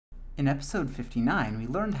In episode 59, we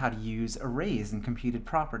learned how to use arrays in computed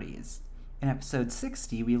properties. In episode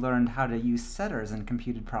 60, we learned how to use setters in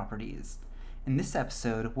computed properties. In this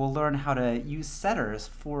episode, we'll learn how to use setters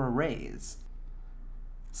for arrays.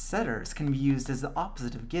 Setters can be used as the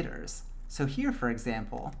opposite of getters. So here, for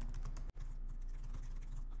example,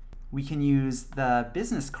 we can use the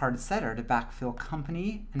business card setter to backfill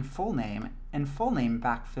company and full name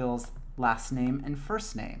backfills last name and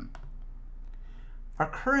first name. Our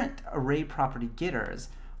current array property getters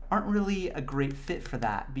aren't really a great fit for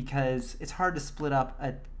that because it's hard to split up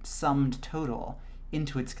a summed total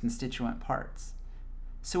into its constituent parts.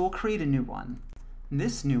 So we'll create a new one.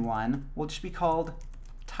 This new one will just be called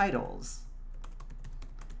titles.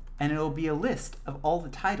 And it'll be a list of all the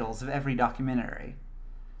titles of every documentary.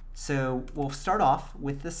 So we'll start off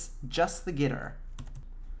with just the getter.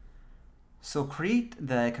 So we'll create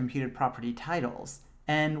the computed property titles,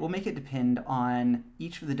 and we'll make it depend on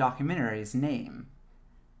each of the documentaries' name.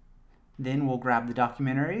 Then we'll grab the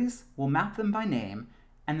documentaries, we'll map them by name,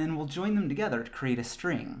 and then we'll join them together to create a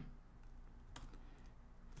string.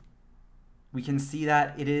 We can see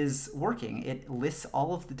that it is working. It lists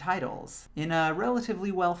all of the titles in a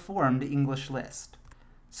relatively well-formed English list.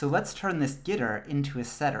 So let's turn this getter into a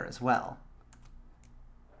setter as well.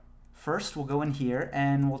 First, we'll go in here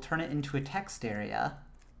and we'll turn it into a text area.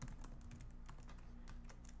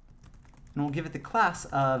 And we'll give it the class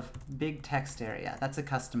of big text area. That's a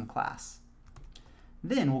custom class.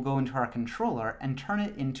 Then we'll go into our controller and turn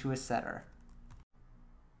it into a setter.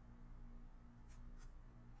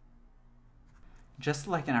 Just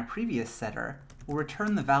like in our previous setter, we'll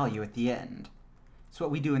return the value at the end. It's what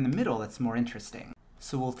we do in the middle that's more interesting.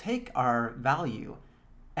 So we'll take our value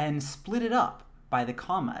and split it up by the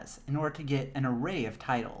commas in order to get an array of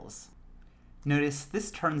titles. Notice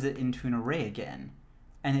this turns it into an array again,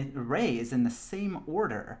 and the array is in the same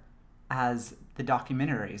order as the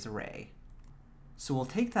documentaries array. So we'll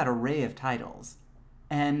take that array of titles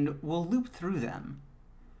and we'll loop through them.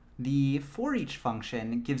 The for-each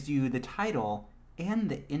function gives you the title and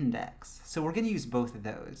the index, so we're going to use both of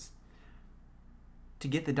those. To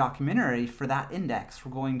get the documentary for that index,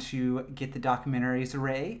 we're going to get the documentaries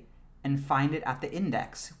array and find it at the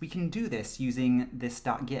index. We can do this using this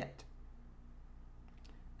 .get.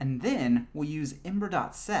 And then we'll use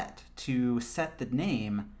ember.set to set the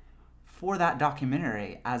name for that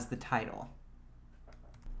documentary as the title.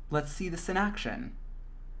 Let's see this in action.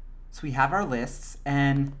 So we have our lists,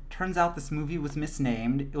 and turns out this movie was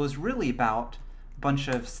misnamed. It was really about a bunch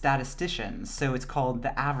of statisticians, so it's called the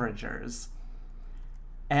Averagers.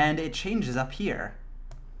 And it changes up here.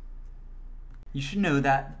 You should know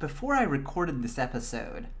that before I recorded this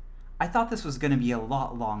episode, I thought this was going to be a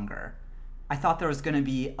lot longer. I thought there was going to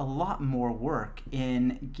be a lot more work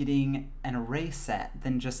in getting an array set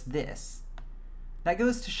than just this. That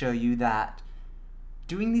goes to show you that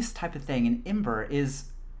doing this type of thing in Ember is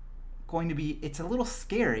going to be, it's a little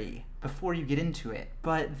scary before you get into it.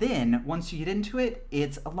 But then, once you get into it,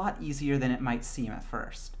 it's a lot easier than it might seem at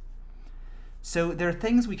first. So there are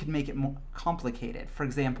things we could make it more complicated. For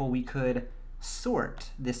example, we could sort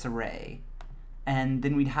this array, and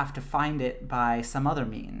then we'd have to find it by some other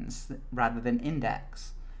means rather than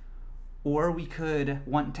index. Or we could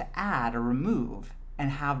want to add or remove and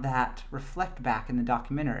have that reflect back in the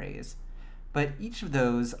documentaries. But each of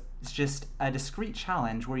those is just a discrete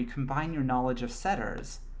challenge where you combine your knowledge of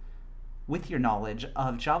setters with your knowledge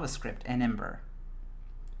of JavaScript and Ember.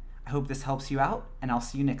 I hope this helps you out, and I'll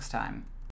see you next time.